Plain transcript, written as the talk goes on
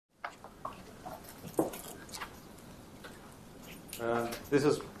This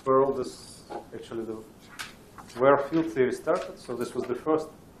is where all this, actually, where field theory started. So this was the first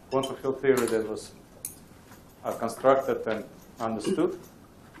quantum field theory that was constructed and understood.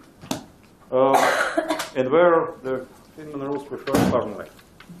 And where the Feynman rules were first formulated.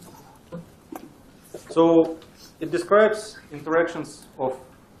 So it describes interactions of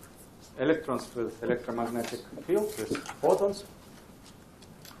electrons with electromagnetic fields, with photons.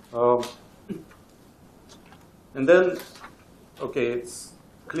 And then, okay, it's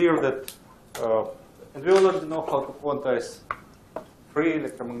clear that, and we already know how to quantize free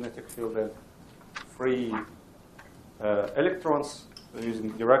electromagnetic field and free electrons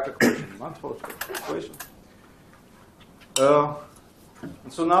using Dirac equation, Maxwell's equation. And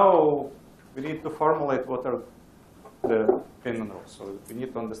so now we need to formulate what are the Feynman rules. So we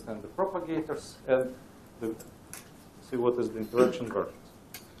need to understand the propagators and see what is the interaction versions.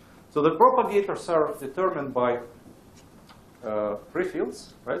 So the propagators are determined by free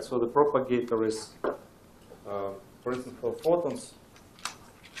fields, right? So the propagator is, for instance, for photons,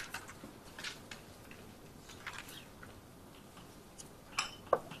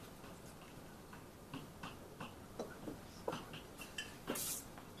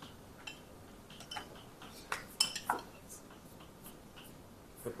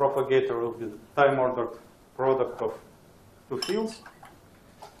 the propagator will be the time-ordered product of two fields.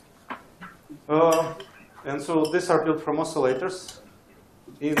 And so these are built from oscillators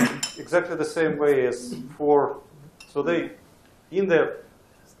in exactly the same way as for, so they, in the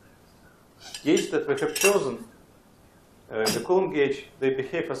gauge that we have chosen, the Coulomb gauge, they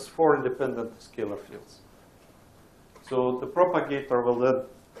behave as four independent scalar fields. So the propagator will then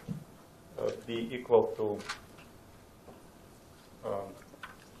be equal to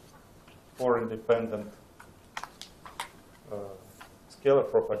four independent scalar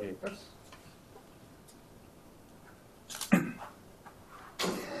propagators.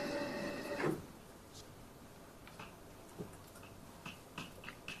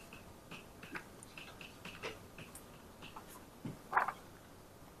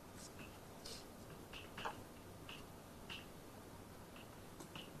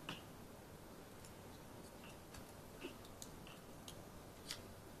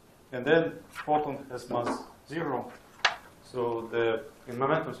 And then photon has mass 0. So in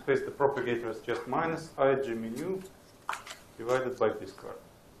momentum space, the propagator is just minus I g mu divided by p squared.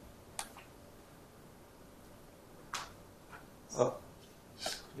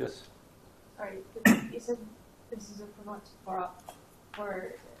 Yes? Sorry, you said this is equivalent for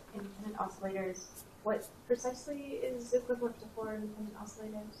independent oscillators. What precisely is equivalent to four independent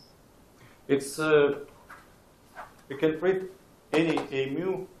oscillators? It's, we can treat any a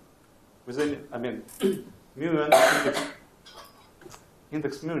mu with any, I mean, mu and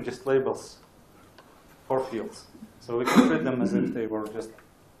index mu just labels four fields. So we can treat them as if they were just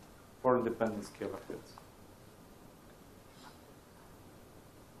four independent scalar fields.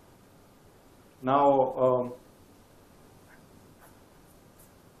 Now,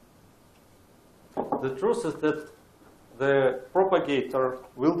 the truth is that the propagator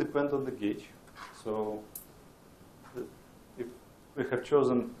will depend on the gauge. So if we have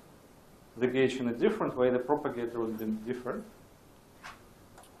chosen the gauge in a different way, the propagator will be different.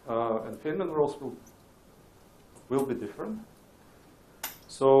 And Feynman rules will be different.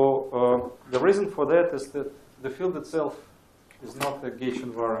 So the reason for that is that the field itself is not a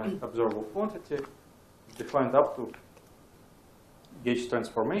gauge-invariant observable quantity defined up to gauge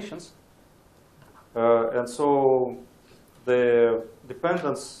transformations. And so the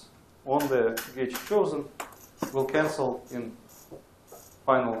dependence on the gauge chosen will cancel in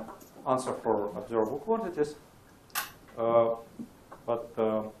final answer for observable quantities.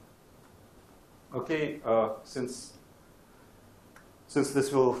 Since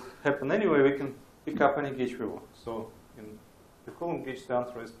this will happen anyway, we can pick up any gauge we want. So in the Coulomb gauge, the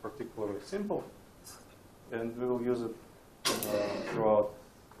answer is particularly simple, and we will use it throughout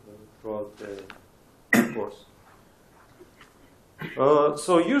the course.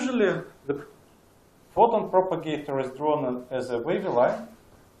 So usually the photon propagator is drawn as a wavy line.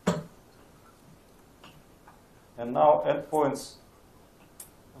 And now endpoints,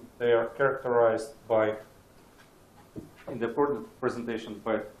 they are characterized by, in the presentation,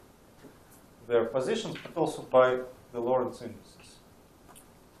 by their positions, but also by the Lorentz indices.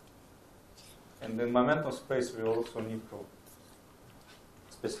 And in momentum space, we also need to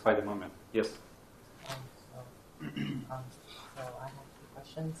specify the momentum. Yes? So I have two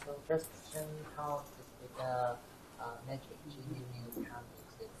questions. So first question, how does the metric G mu count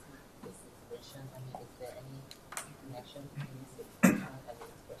this expression? I mean, is there any connection between this expression and the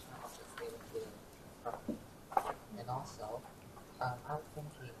expression of the stable field property? And also,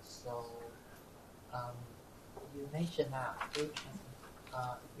 mentioned that if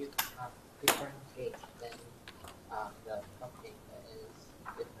you have different gauge, then the propagator is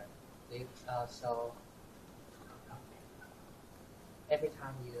different. So every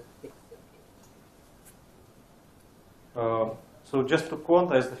time you fix the gauge. So just to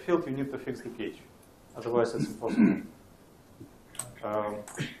quantize the field, you need to fix the gauge. Otherwise, it's impossible.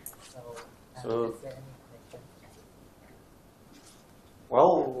 So is there any connection?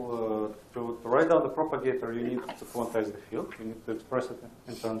 well, to write down the propagator, you need to quantize the field. You need to express it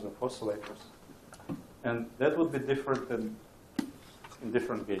in terms of oscillators. And that would be different in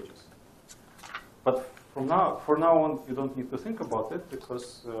different gauges. But for now on, you don't need to think about it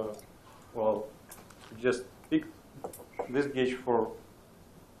because, well, you just pick this gauge for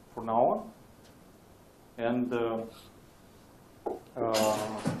now on. And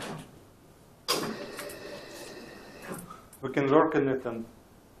we can work in it and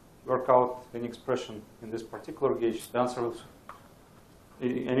work out any expression in this particular gauge. The answer is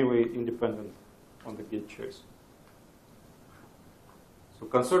anyway independent on the gauge choice. So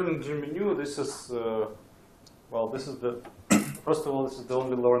concerning G mu, this is well, this is the first of all, this is the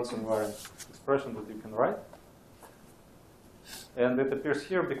only Lorentz invariant expression that you can write, and it appears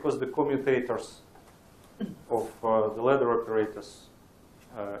here because the commutators of the ladder operators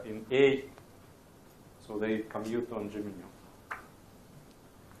in A, so they commute on G mu.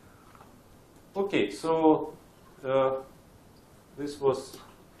 Okay, so this was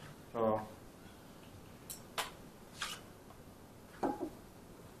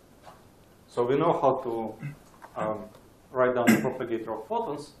so we know how to write down the propagator of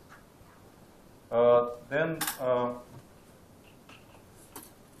photons. Then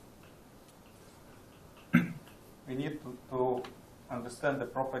we need to understand the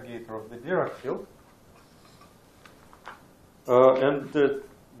propagator of the Dirac field. And the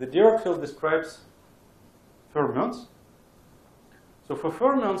Dirac field describes fermions. So for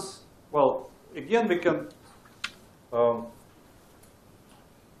fermions, well, again, we can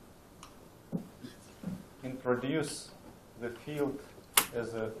introduce the field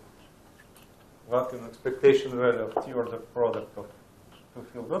as a vacuum expectation value of T order product of two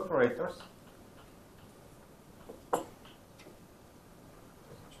field operators.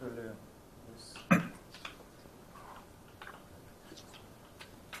 Actually, this.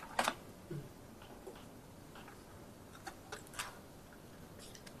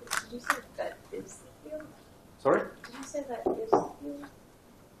 Did you say that is the field? Sorry? Did you say that is the field?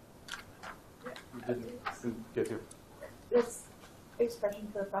 Didn't get you. This expression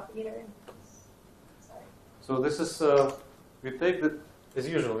for the propagator. Sorry. So this is, we take the, as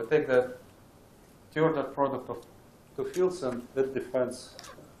usual, we take the T-order product of two fields and that defines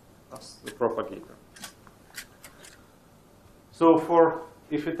us the propagator. So for,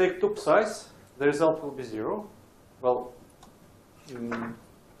 if you take two psi's, the result will be 0. Well, the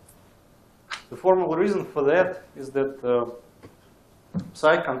formal reason for that is that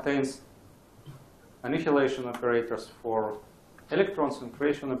psi contains annihilation operators for electrons and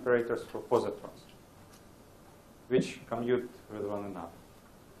creation operators for positrons, which commute with one another.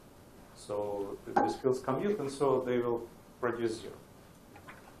 So these fields commute, and so they will produce 0.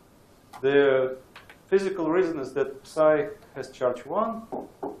 The physical reason is that psi has charge 1,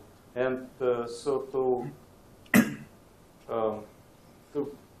 and so to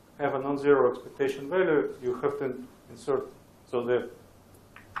have a non-zero expectation value, you have to insert. So the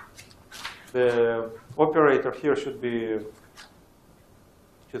operator here should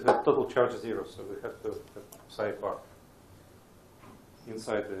have total charge 0. So we have to have psi bar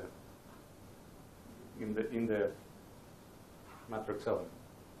inside in the matrix element.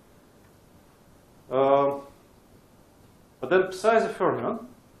 But then psi is a fermion,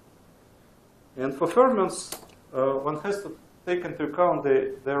 and for fermions, one has to take into account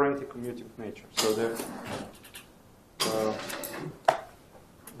their anti-commuting nature. So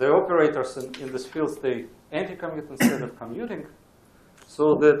the operators in this field stay anti-commute instead of commuting.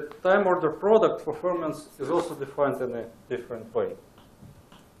 So the time order product for fermions is also defined in a different way.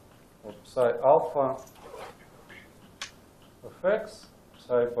 Or psi alpha of x,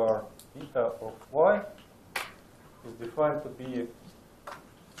 psi bar beta of y is defined to be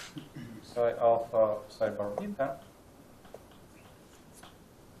psi alpha psi bar beta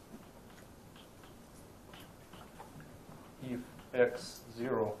if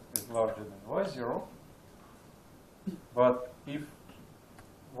x0 is larger than y0, but if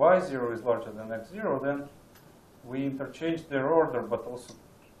y0 is larger than x0, then we interchange their order but also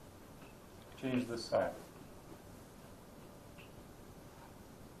change the sign.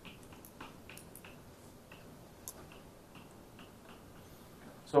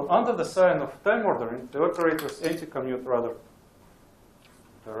 So under the sign of time ordering, the operators anti-commute rather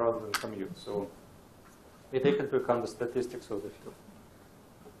than commute. So we take into account the statistics of the field.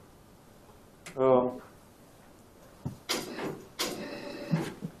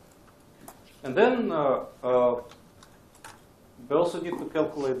 And then we also need to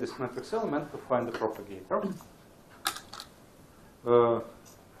calculate this matrix element to find the propagator.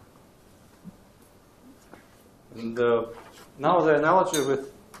 Now the analogy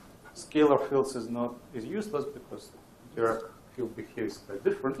with scalar fields is useless because the Dirac field behaves quite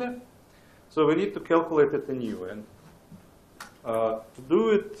differently. So we need to calculate it anew. And to do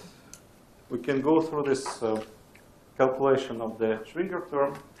it, we can go through this calculation of the Schwinger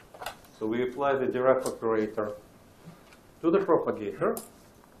term. So we apply the Dirac operator to the propagator.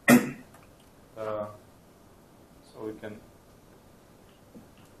 So we can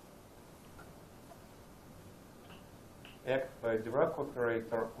act by Dirac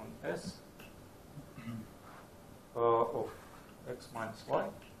operator on S of x minus y.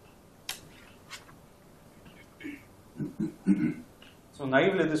 So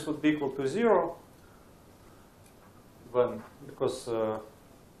naively, this would be equal to 0, because the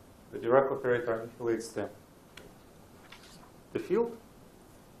Dirac operator annihilates the field.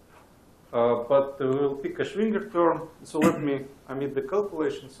 But we'll pick a Schwinger term. So let me omit the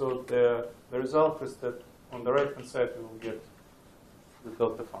calculation. So the result is that on the right-hand side, we will get the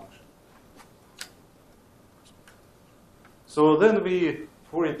delta function. So then we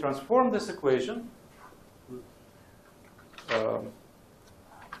Fourier transform this equation. So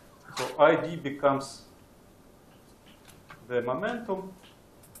ID becomes the momentum.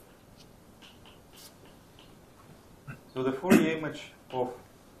 So the Fourier image of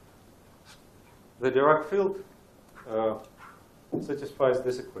the Dirac field satisfies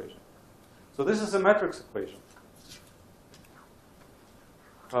this equation. So this is a matrix equation.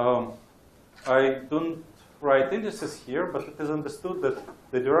 I don't write indices here, but it is understood that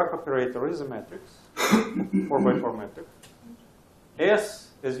the Dirac operator is a matrix, 4x4 matrix.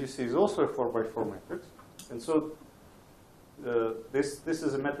 S, as you see, is also a 4x4 matrix. And so this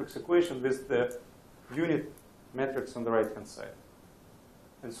is a matrix equation with the unit matrix on the right-hand side.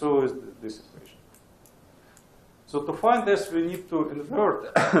 And so is this equation. So to find this, we need to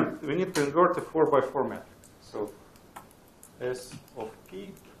invert. We need to invert a 4x4 matrix. So S of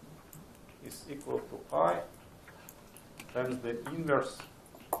P is equal to I times the inverse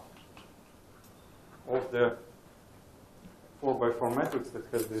of the 4x4 matrix that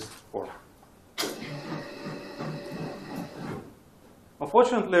has this form.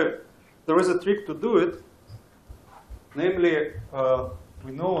 Unfortunately, there is a trick to do it. Namely,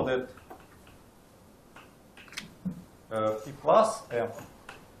 we know that P plus M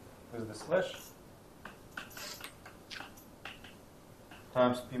with the slash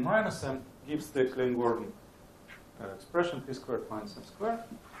times P minus M gives the Klein-Gordon expression P squared minus M squared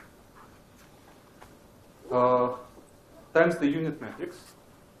times the unit matrix.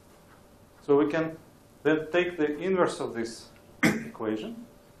 So we can then take the inverse of this equation.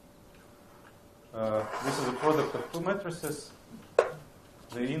 This is a product of two matrices.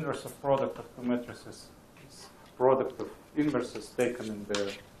 The inverse of product of two matrices is product of inverses taken in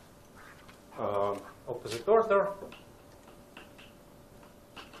the opposite order.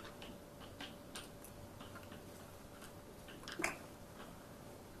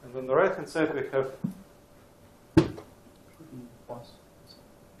 And on the right hand side we have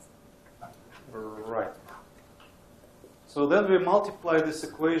right. So then we multiply this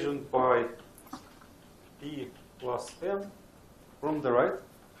equation by P plus M from the right.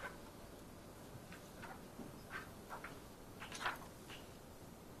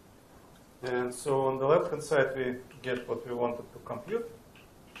 And so on the left hand side we get what we wanted to compute.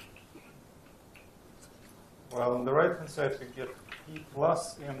 While on the right hand side we get P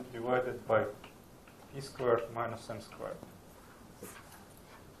plus M divided by P squared minus M squared.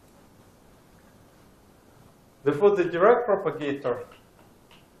 Therefore, the Dirac propagator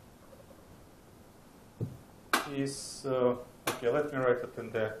is, okay, let me write it in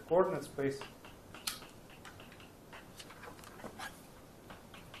the coordinate space.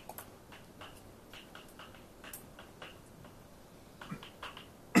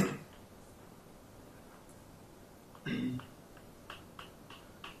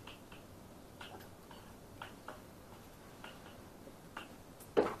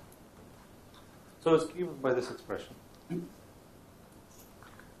 So it's given by this expression.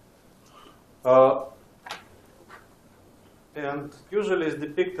 And usually is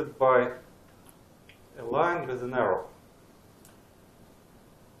depicted by a line with an arrow.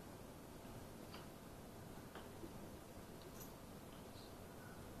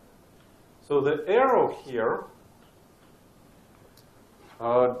 So the arrow here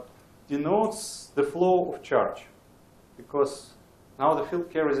denotes the flow of charge, because now the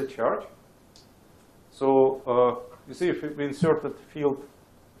field carries a charge. So you see, if we inserted field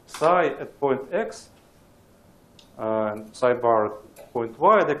psi at point x and psi bar at point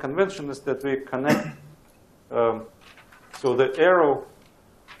y, the convention is that we connect. So the arrow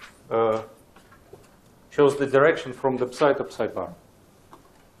shows the direction from the psi to psi bar.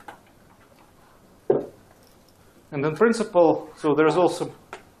 And in principle, so there's also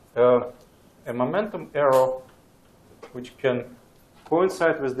a momentum arrow which can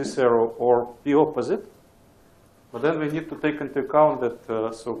coincide with this arrow or be opposite. But then we need to take into account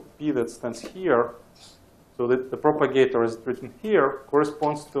that so P that stands here, so that the propagator is written here,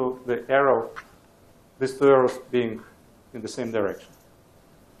 corresponds to the arrow, these two arrows being in the same direction.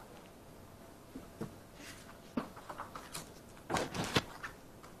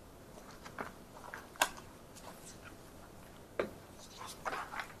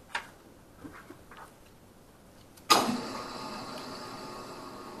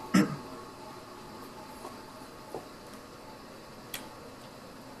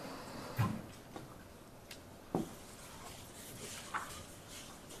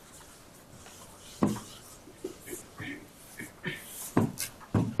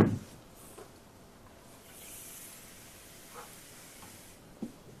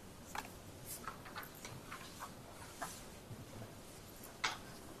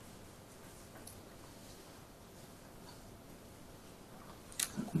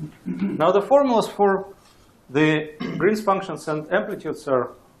 Now the formulas for the Green's functions and amplitudes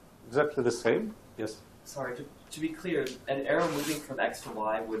are exactly the same. Yes? Sorry, to be clear, an arrow moving from x to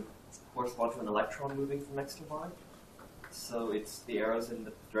y would correspond to an electron moving from x to y? So it's the arrows in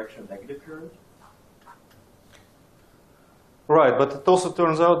the direction of negative current? Right, but it also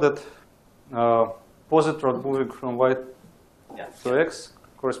turns out that positron moving from y to x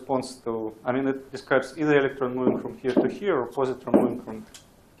corresponds to, I mean, it describes either electron moving from here to here or positron moving from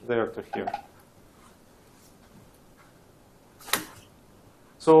there to here.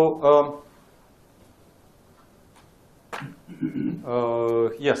 So,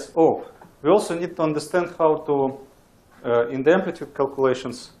 yes, we also need to understand how to, in the amplitude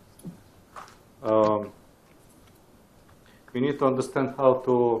calculations, we need to understand how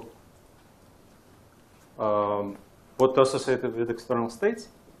to, what to associate it with external states.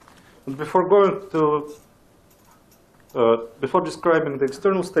 And before going to, before describing the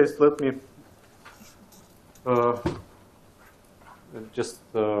external states, let me just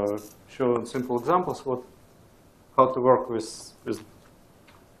show simple examples how to work with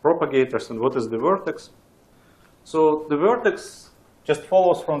propagators and what is the vertex. So the vertex just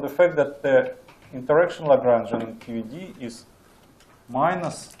follows from the fact that the interaction Lagrangian in QED is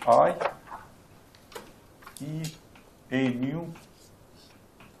minus I E A mu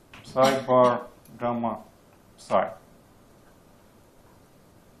psi bar gamma psi.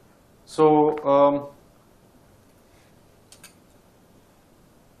 So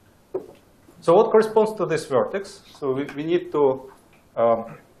so what corresponds to this vertex? So we need to,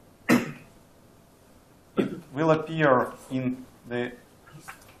 it will appear in the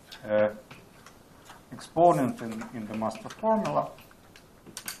exponent in the master formula.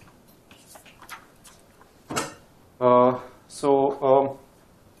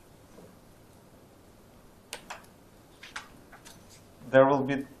 There will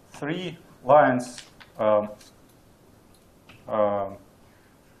be 3 lines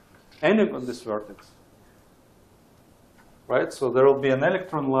ending on this vertex, right? So there will be an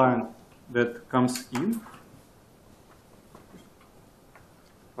electron line that comes in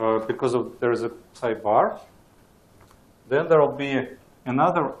because there is a psi bar. Then there will be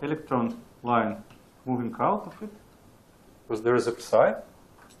another electron line moving out of it because there is a psi.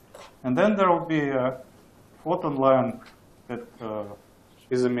 And then there will be a photon line that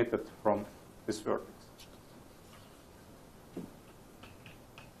is emitted from this vertex.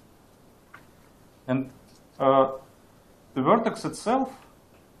 And the vertex itself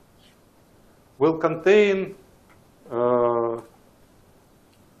will contain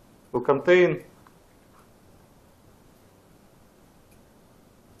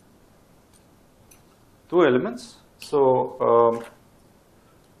two elements. So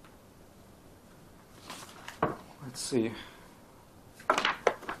let's see.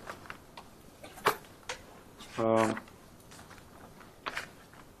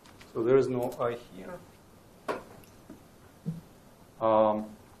 So there is no I here.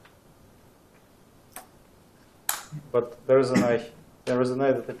 But there is an I. There is an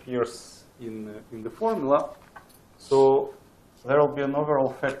I that appears in the formula. So there will be an overall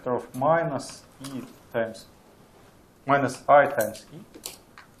factor of minus I times E.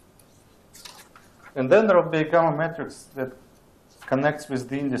 And then there will be a gamma matrix that connects with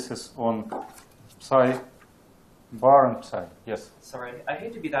the indices on psi bar and psi. Yes? Sorry, I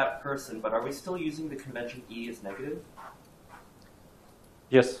hate to be that person, but are we still using the convention E is negative?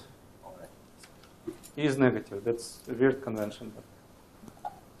 Yes. All right. E is negative. That's a weird convention.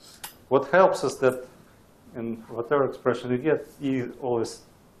 But what helps is that in whatever expression you get, E always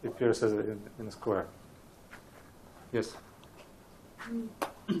appears as in a square. Yes?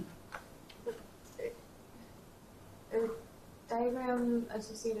 The diagram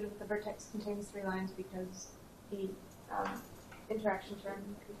associated with the vertex contains 3 lines because the interaction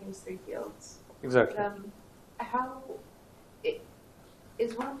term contains 3 fields. Exactly.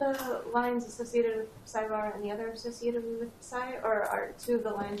 Is one of the lines associated with psi bar and the other associated with psi, or are 2 of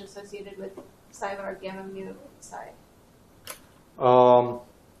the lines associated with psi bar, gamma, mu, psi?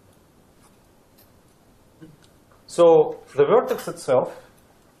 So the vertex itself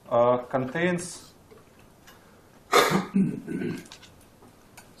contains.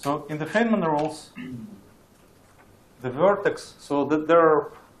 So in the Feynman rules, the vertex. So that there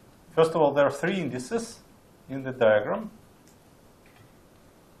are, first of all, there are 3 indices in the diagram.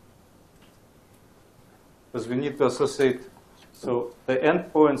 Because we need to associate, so the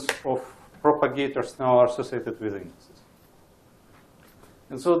endpoints of propagators now are associated with indices.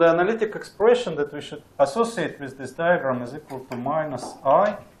 And so the analytic expression that we should associate with this diagram is equal to minus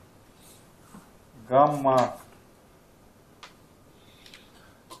I gamma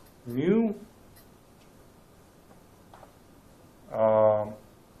mu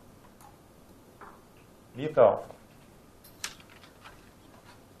beta alpha.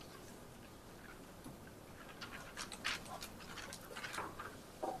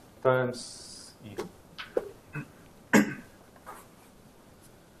 Times E.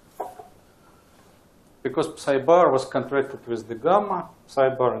 Because psi bar was contracted with the gamma, psi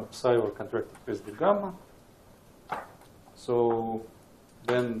bar and psi were contracted with the gamma. So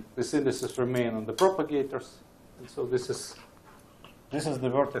then these indices remain on the propagators. And so this is the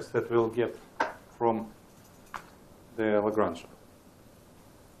vertex that we'll get from the Lagrangian.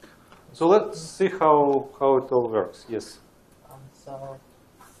 So let's see how it all works. Yes?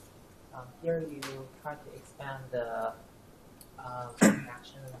 Here you try to expand the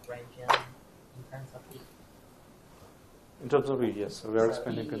interaction region in terms of E. In terms of E, yes. So we are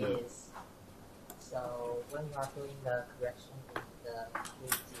expanding E it. So when you are doing the correction with the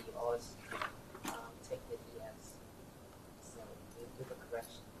QED, you always take the ES. So you do the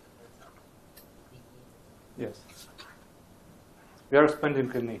correction in terms of DE. Yes. We are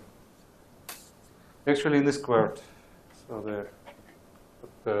expanding in E. Actually in the squared. So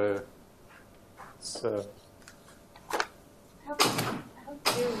How do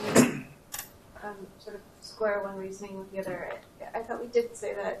we sort of square one reasoning with the other? I thought we did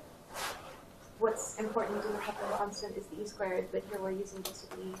say that what's important in the coupling constant is the E squared, but here we're using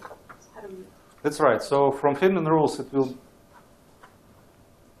just E. How do we? That's right. So from Feynman rules, it will.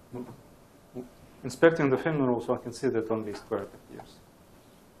 Inspecting the Feynman rules, one can see that only E squared appears.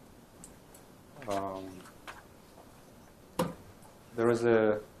 There is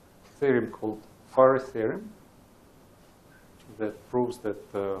a theorem called Farey theorem that proves that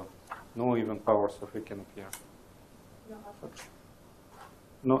no even powers of E can appear.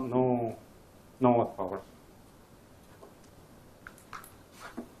 No odd powers.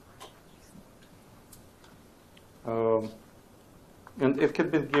 And it can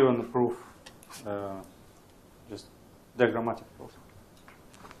be given a proof, just diagrammatic proof.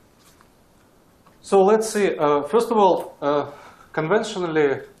 So let's see. First of all,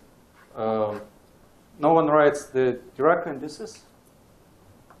 conventionally, no one writes the Dirac indices.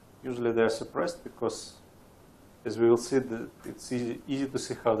 Usually they're suppressed because, as we will see, it's easy to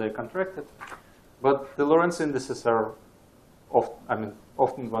see how they're contracted. But the Lorentz indices are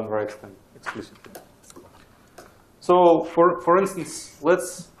often one writes them explicitly. So for instance,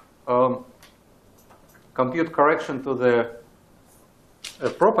 let's compute correction to the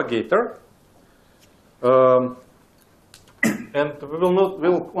propagator. And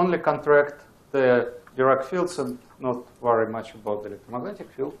we'll only contract the Dirac fields and not worry much about the electromagnetic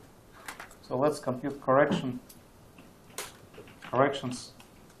field. So let's compute corrections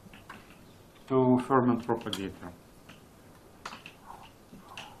to Fermat propagator.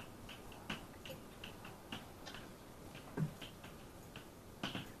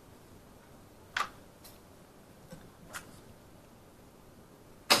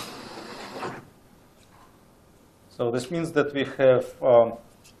 So this means that we have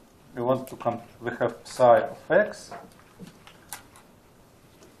we have psi of x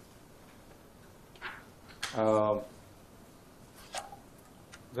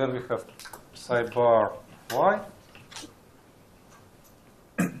Then we have sidebar y.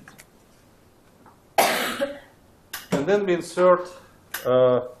 And then we insert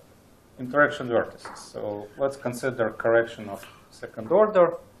interaction vertices. So let's consider correction of second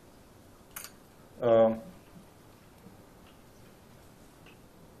order.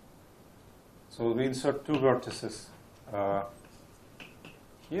 So we insert two vertices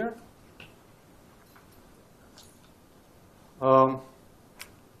here.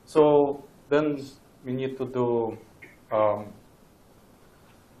 So then we need to do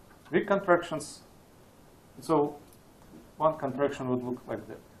weak contractions. So one contraction would look like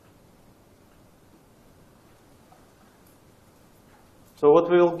that. So what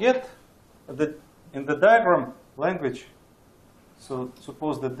we will get in the diagram language, so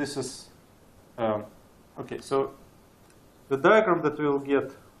suppose that this is, okay, so the diagram that we will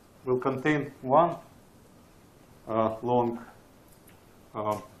get will contain one long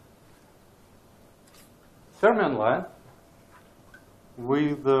fermion line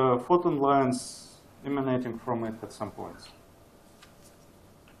with photon lines emanating from it at some points.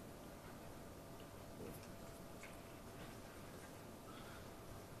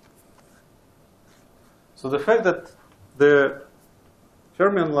 So the fact that the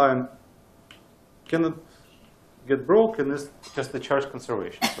fermion line cannot get broken is just a charge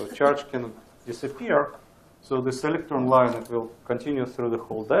conservation. So charge cannot disappear. So this electron line, it will continue through the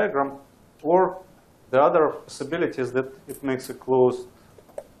whole diagram. Or the other possibility is that it makes a closed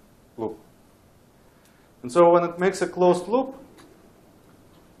loop. And so when it makes a closed loop,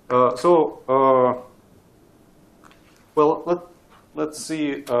 well, let's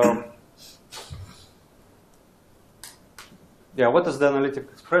see. Yeah, what is the analytic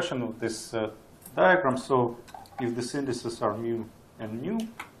expression of this diagram? So if these indices are mu and nu,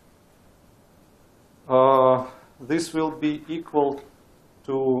 this will be equal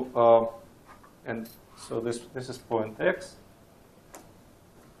to, and so this is point x,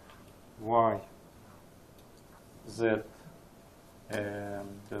 y, z,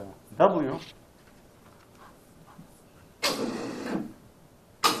 and w.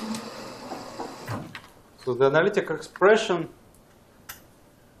 So the analytic expression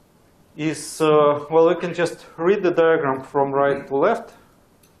is, well, we can just read the diagram from right to left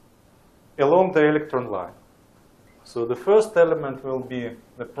along the electron line. So the first element will be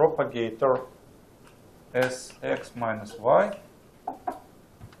the propagator Sx minus y.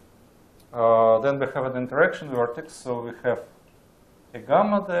 Then we have an interaction vertex, so we have a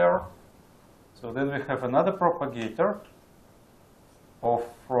gamma there. So then we have another propagator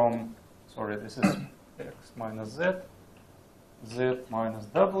sorry, this is x minus z, z minus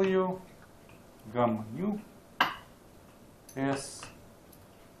w, gamma nu, s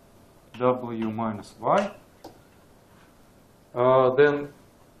w minus y. Then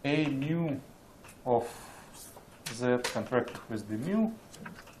a nu of z contracted with the mu,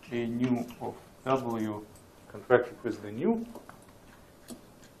 a nu of w contracted with the nu.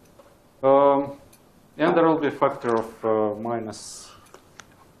 And there will be a factor of minus,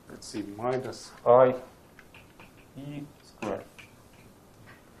 let's see, minus I e squared.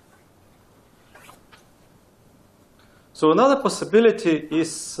 So another possibility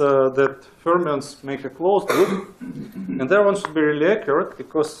is that fermions make a closed loop, and that one should be really accurate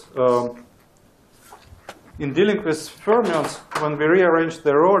because in dealing with fermions, when we rearrange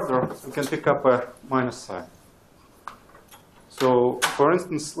their order, we can pick up a minus sign. So, for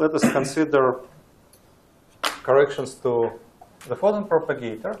instance, let us consider corrections to the photon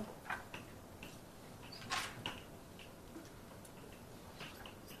propagator.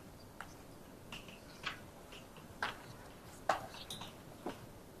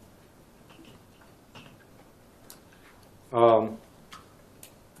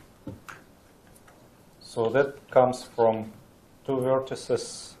 So that comes from two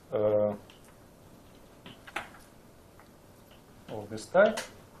vertices of this type.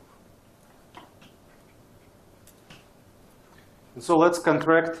 And so let's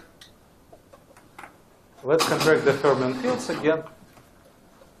contract the fermion fields again.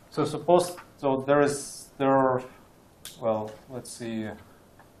 So suppose well, let's see.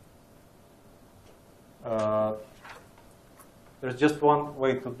 There's just one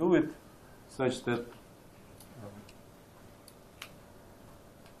way to do it, such that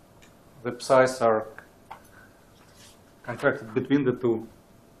the psi's are contracted between the two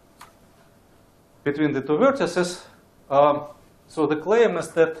vertices. So the claim is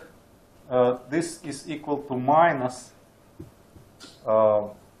that this is equal to minus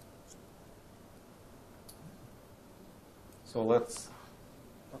so let's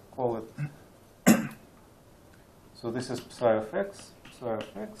call it So this is psi of x, psi of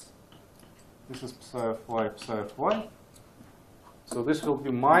x. This is psi of y, psi of y. So this will be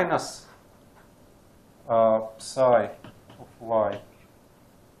minus psi of y,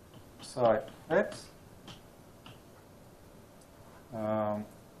 psi of x,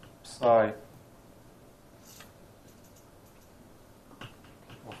 psi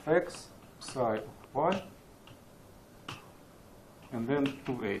of x, psi of y, and then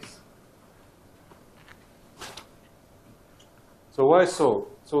 2a's. So why so?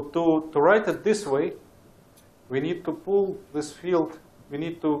 So to write it this way, we need to pull this field, we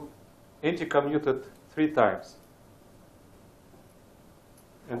need to anti-commute it 3 times.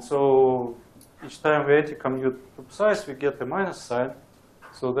 And so each time we anti-commute two psi's, we get a minus sign.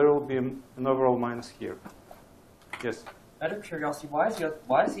 So there will be an overall minus here. Yes? Out of curiosity, why is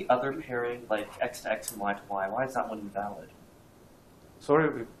the other pairing like x to x and y to y? Why is that one invalid?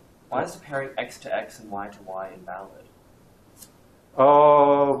 Sorry? Why is the pairing x to x and y to y invalid?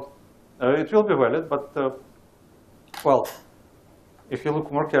 It will be valid, but well, if you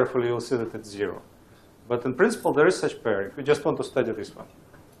look more carefully, you'll see that it's 0. But in principle, there is such pairing. We just want to study this one.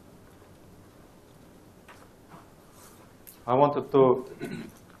 I wanted to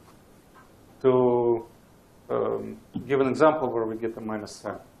give an example where we get a minus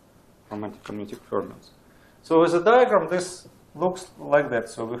sign from anti-commuting fermions. So as a diagram, this looks like that.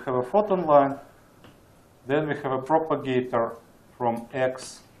 So we have a photon line, then we have a propagator from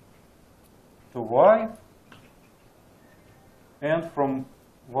x to y, and from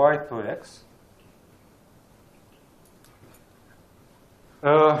y to x.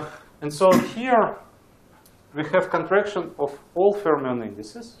 And so here we have contraction of all fermion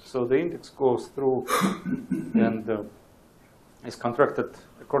indices. So the index goes through and is contracted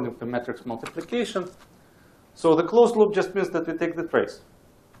according to matrix multiplication. So the closed loop just means that we take the trace.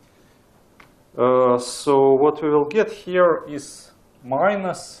 So what we will get here is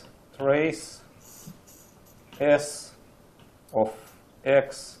minus trace s of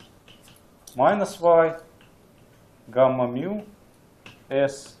x minus y gamma mu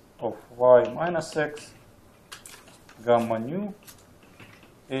s of y minus x gamma nu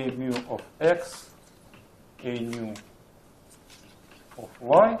a mu of x a nu of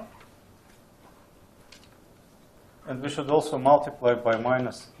y, and we should also multiply by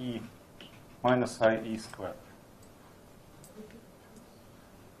minus I e squared.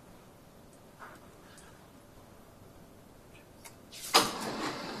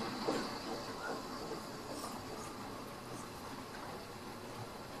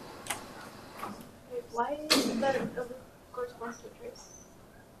 Why is it that it corresponds to a trace?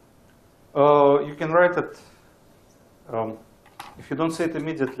 You can write it, if you don't say it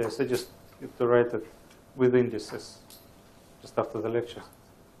immediately, I suggest you to write it with indices just after the lecture.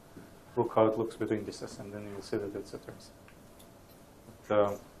 Look how it looks with indices, and then you'll see that it's a trace.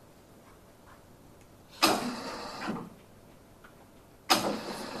 But,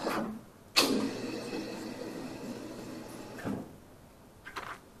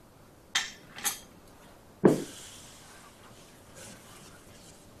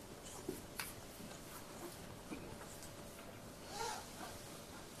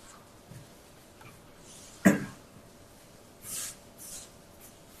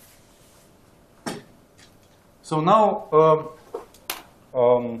 so now,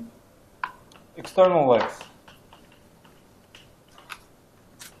 external legs.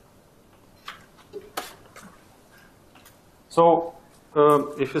 So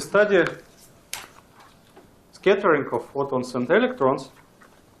if you study scattering of photons and electrons,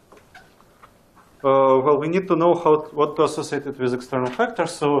 well, we need to know what to associate it with external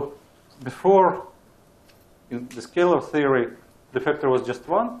factors. So before, in the scalar theory, the factor was just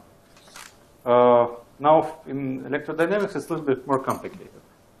 1. Now, in electrodynamics, it's a little bit more complicated.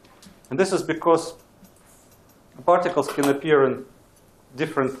 And this is because particles can appear in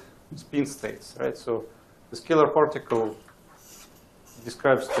different spin states, right? So the scalar particle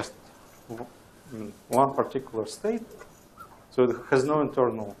describes just one particular state. So it has no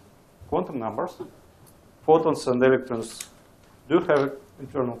internal quantum numbers. Photons and electrons do have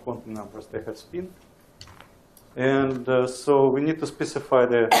internal quantum numbers. They have spin. And so we need to specify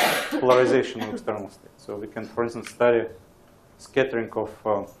the polarization of external state. So we can, for instance, study scattering of,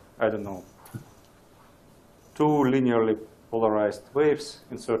 I don't know, 2 linearly polarized waves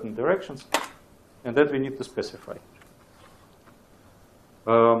in certain directions. And that we need to specify.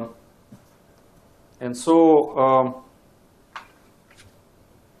 And so,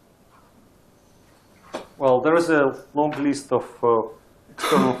 well, there is a long list of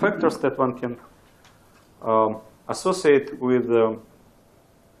external factors that one can associate with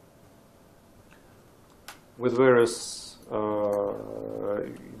with various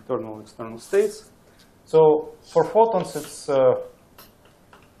internal and external states. So for photons, it's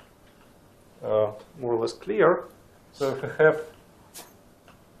more or less clear. So if we have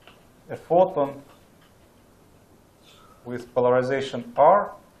a photon with polarization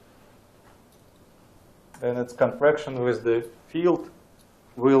R, then its contraction with the field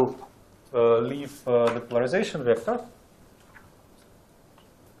will leave the polarization vector.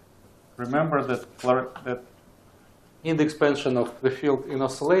 Remember that in the expansion of the field in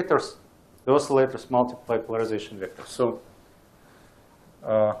oscillators, the oscillators multiply polarization vector. So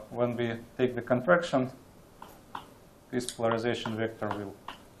when we take the contraction, this polarization vector will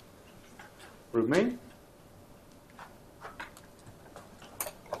remain.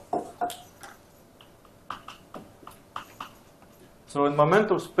 So in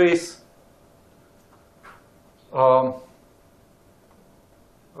momentum space,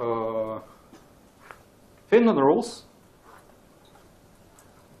 Finnon rules,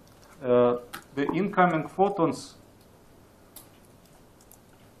 the incoming photons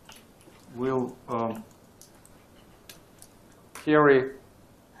will carry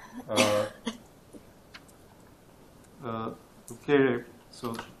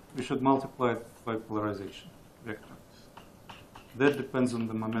so we should multiply it by polarization vector. That depends on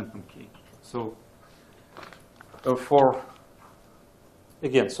the momentum k. So for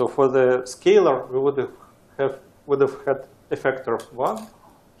the scalar, we would have had a factor of 1.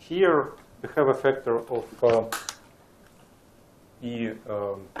 Here we have a factor of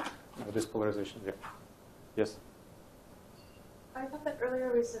this polarization vector. Yes. I thought that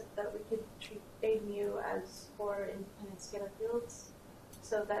earlier we said that we could treat A mu as 4 independent scalar fields.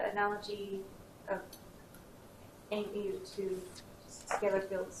 So that analogy of A mu to scalar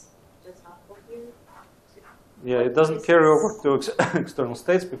fields does not hold here. Yeah, it doesn't carry over to external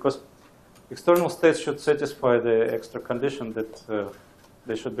states because external states should satisfy the extra condition that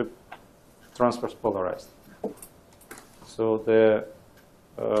they should be transverse polarized. So the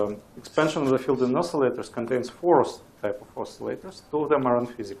expansion of the field in oscillators contains 4 type of oscillators. 2 of them are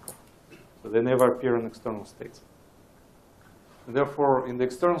unphysical. So they never appear in external states. And therefore, in the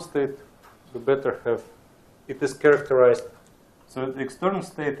external state, we better have, it is characterized, so the external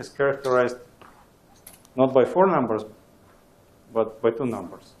state is characterized not by 4 numbers, but by 2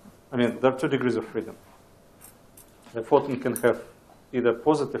 numbers. I mean, there are 2 degrees of freedom. The photon can have either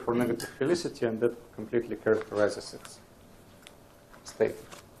positive or negative helicity, and that completely characterizes its state.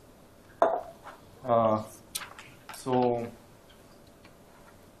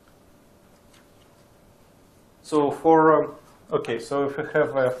 So for okay, so if we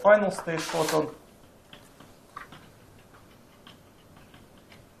have a final state photon,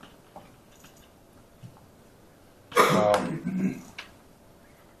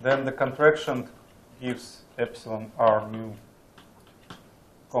 then the contraction gives epsilon r mu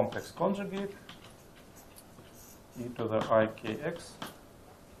complex conjugate e to the ikx.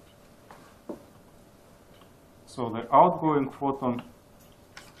 So the outgoing photon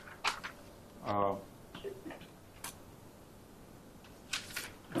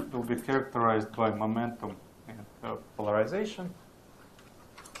will be characterized by momentum and polarization.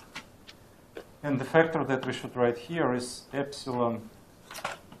 And the factor that we should write here is epsilon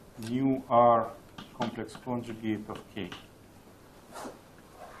mu r complex conjugate of k.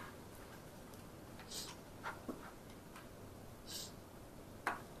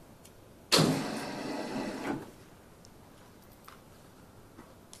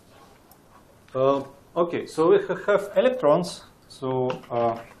 Okay, so we have electrons. So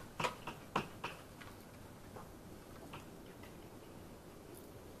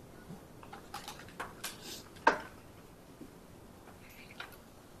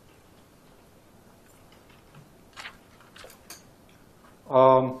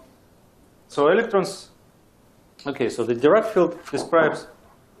so electrons. Okay, so the Dirac field describes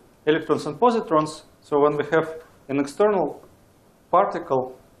electrons and positrons. So when we have an external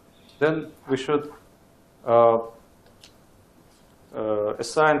particle, then we should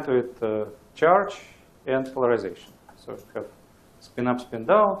assign to it charge and polarization. So we have spin up, spin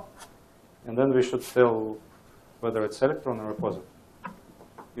down, and then we should tell whether it's electron or a positive.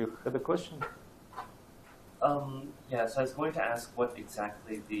 You had a question? Yeah, so I was going to ask what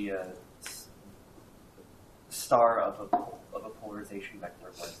exactly the star of a polarization vector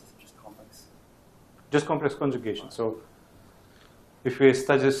was. Is it just complex? Just complex conjugation. So if we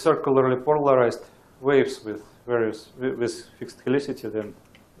study circularly polarized waves with with fixed helicity, then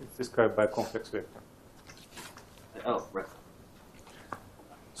it's described by a complex vector. Oh, right.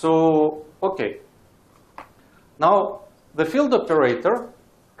 So, okay. Now, the field operator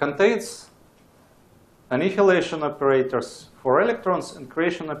contains annihilation operators for electrons and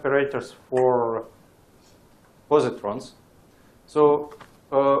creation operators for positrons. So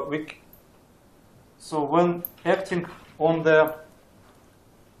when acting on the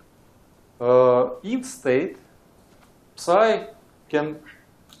int state, psi can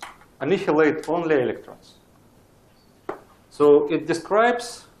annihilate only electrons. So it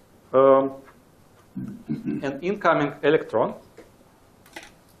describes an incoming electron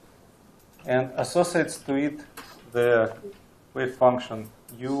and associates to it the wave function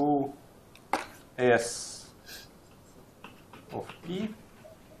u s of p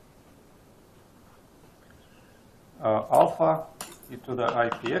alpha e to the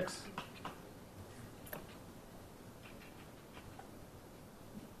ipx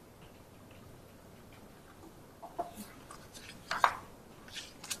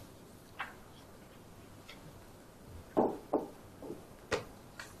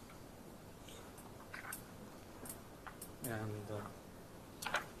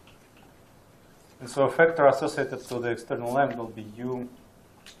and so a factor associated to the external line will be u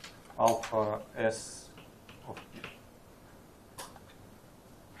alpha s of p.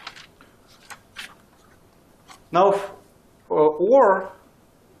 Now,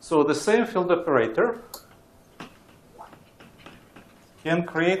 so the same field operator can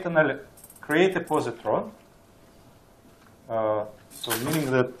create create a positron. So meaning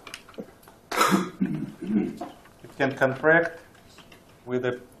that it can contract with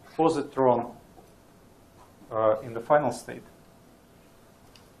a positron in the final state.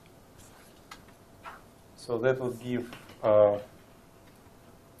 So that would give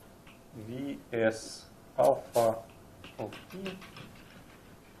Vs alpha of p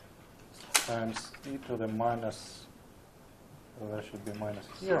times e to the minus, so there should be minus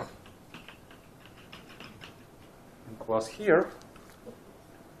here, and plus here.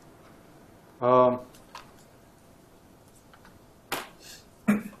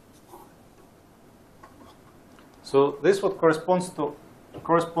 So this would correspond to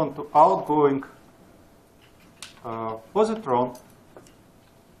outgoing positron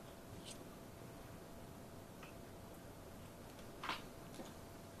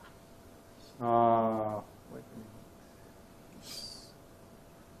wait a minute.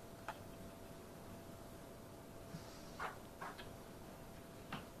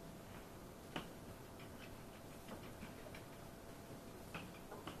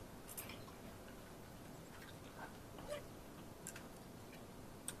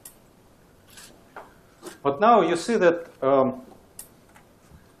 But now you see that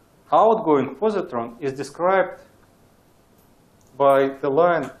outgoing positron is described by the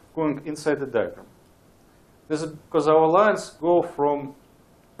line going inside the diagram. This is because our lines go from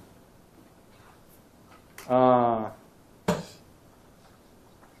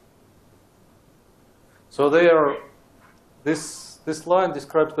so they are this line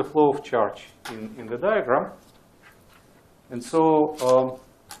describes the flow of charge in the diagram, and so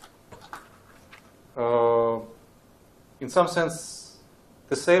in some sense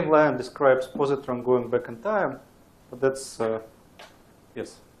the same line describes positron going back in time, but that's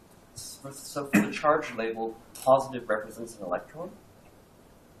yes. So for the charge label, positive represents an electron?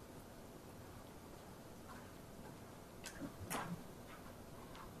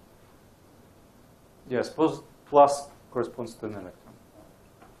 Yes, plus corresponds to an electron.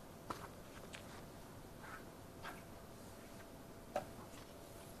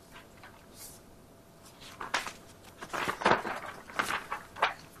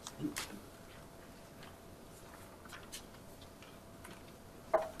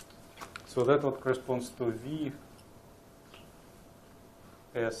 So that what corresponds to V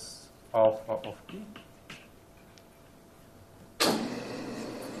S alpha of P.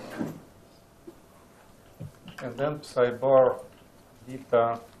 And then psi bar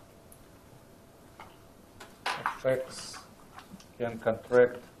beta of X can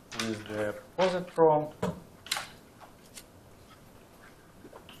contract with the positron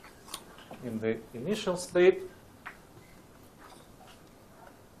in the initial state.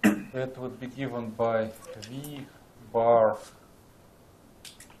 That would be given by V bar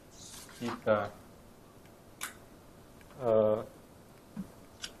theta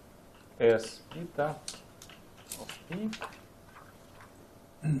S beta of P,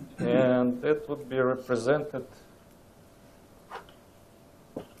 and that would be represented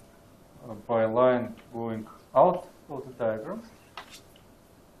by a line going out of the diagram.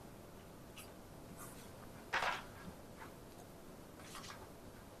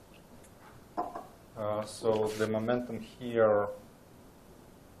 So the momentum here,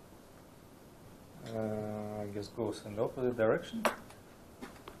 I guess, goes in the opposite direction.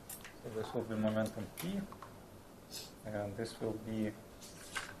 So this will be momentum P, and this will be,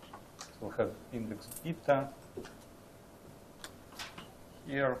 we'll have index beta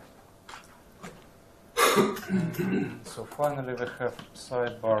here. So finally we have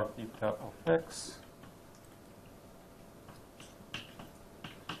sidebar beta of x.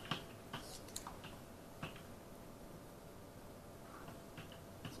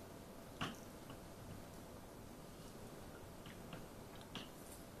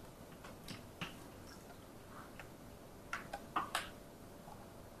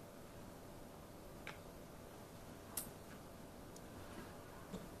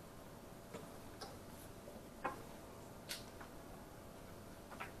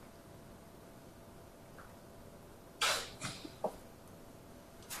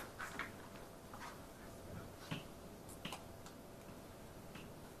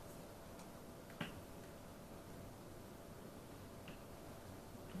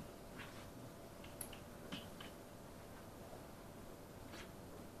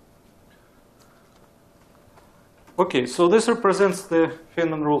 Okay, so this represents the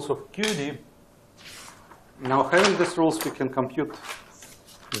Feynman rules of QED. Now, having these rules, we can compute,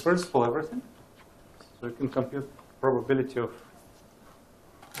 in principle, everything. So we can compute probability of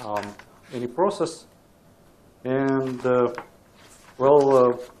any process. And,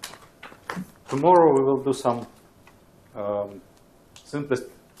 tomorrow we will do some simplest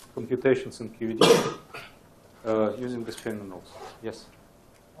computations in QED using these Feynman rules. Yes?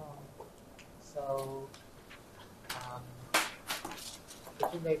 So,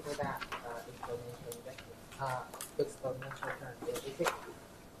 could you label that exponential term? Is it,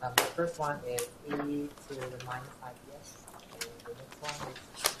 the first one is e to the minus 5ds, and the next one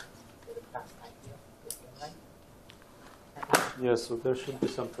is to the plus 5ds. Is that right? Yes, so there should be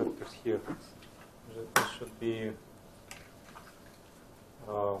some factors here. There should be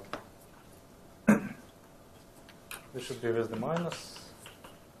this should be with the minus.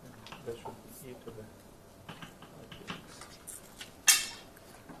 There should be e to the.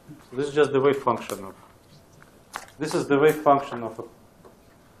 So this is just the wave function of. This is the wave function of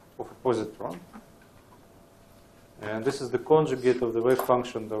a positron, and this is the conjugate of the wave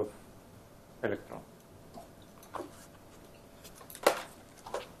function of electron.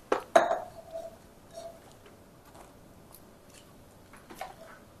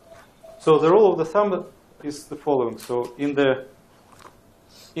 So the rule of the thumb is the following. So in the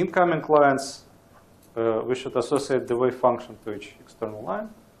incoming lines, we should associate the wave function to each external line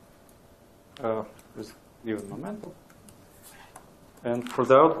with given momentum. And for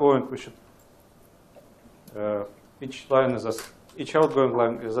the outgoing, we should each outgoing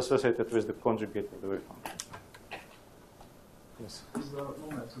line is associated with the conjugate of the wave function. Yes. Is the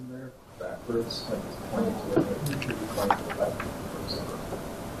momentum there backwards, like it's pointing to it, should be pointing to the backwards?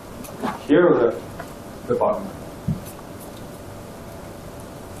 Here or The bottom.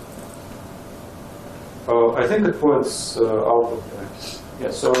 I think it points out of the.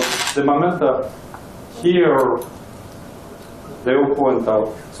 Yeah, so the momenta here, they all point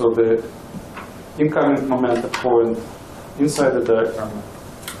out. So the incoming momenta point inside the diagram,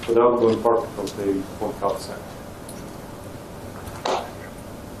 for the outgoing particles, they point outside.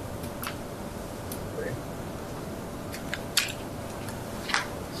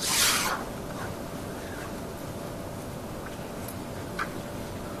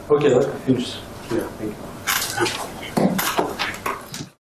 Okay, let's finish here. Thank you.